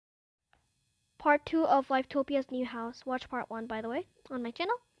part 2 of Livetopia's new house. Watch part 1, by the way, on my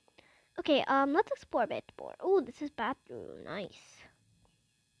channel. Okay, let's explore a bit more. Oh, this is bathroom. Nice.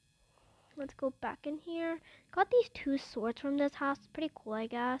 Let's go back in here. Got these 2 swords from this house. Pretty cool, I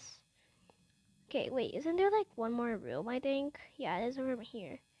guess. Okay, wait, isn't there like one more room, I think? Yeah, there's a room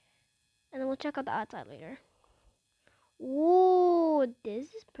here. And then we'll check out the outside later. Ooh,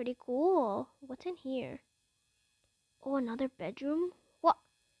 this is pretty cool. What's in here? Oh, another bedroom? What?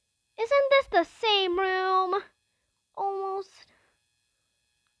 Isn't this the same room? Almost.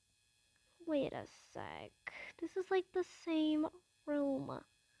 Wait a sec. This is like the same room.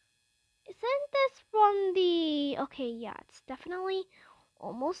 Isn't this from the... Okay, yeah, it's definitely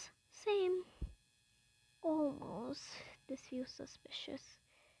almost same. Almost. This feels suspicious.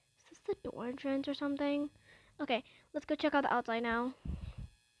 Is this the door entrance or something? Okay, let's go check out the outside now.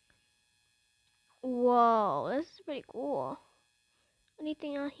 Whoa, this is pretty cool.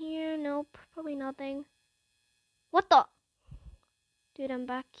 Anything out here? Nope, probably nothing. What the? Dude, I'm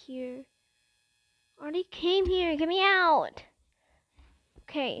back here. Already came here. Get me out.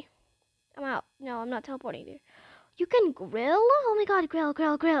 Okay, I'm out. No, I'm not teleporting there. You can grill? Oh my god, grill,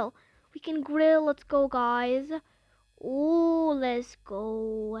 grill, grill. We can grill. Let's go, guys. Ooh, let's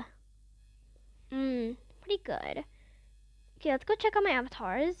go. Pretty good. Okay, let's go check out my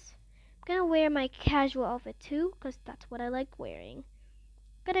avatars. I'm gonna wear my casual outfit too, because that's what I like wearing.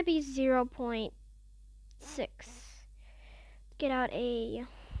 Gotta be 0.6. Get out a...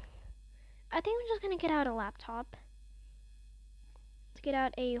 I think I'm just gonna get out a laptop. Let's get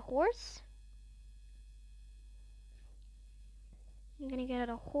out a horse. I'm gonna get out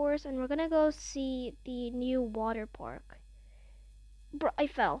a horse, and we're gonna go see the new water park. Bro, I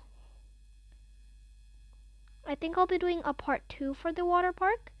fell. I think I'll be doing a part 2 for the water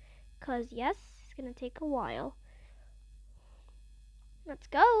park, because yes, it's gonna take a while. Let's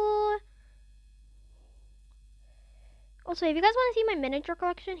go. Also, if you guys want to see my miniature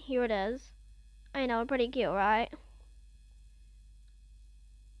collection, here it is. I know, pretty cute, right?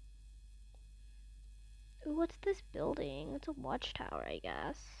 Ooh, what's this building? It's a watchtower, I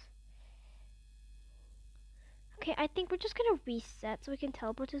guess. Okay, I think we're just gonna reset so we can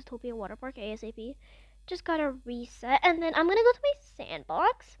teleport to Zootopia Water Park ASAP. Just gotta reset, and then I'm gonna go to my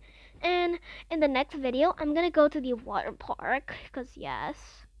sandbox. And in the next video, I'm gonna go to the water park, because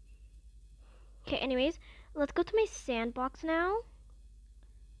yes. Okay, anyways, let's go to my sandbox now.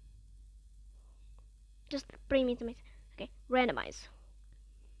 Just bring me to my... Okay, randomize.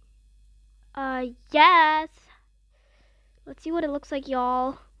 Yes. Let's see what it looks like,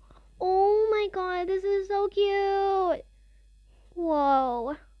 y'all. Oh my god, this is so cute.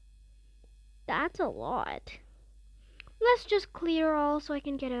 Whoa. That's a lot. Let's just clear all so I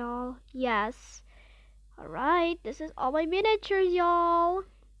can get it all. Yes. Alright, this is all my miniatures, y'all.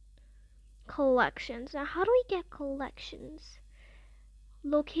 Collections. Now, how do we get collections?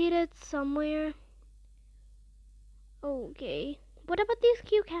 Located somewhere. Okay. What about these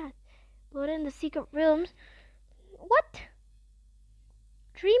cute cats? Load in the secret rooms. What?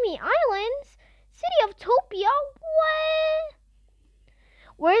 Dreamy Islands? City of Topia? What?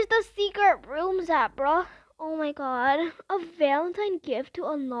 Where's the secret rooms at, bruh? Oh my god. A Valentine gift to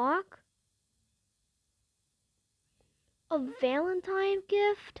unlock? A Valentine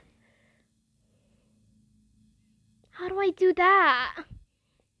gift? How do I do that?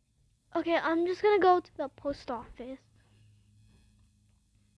 Okay, I'm just gonna go to the post office.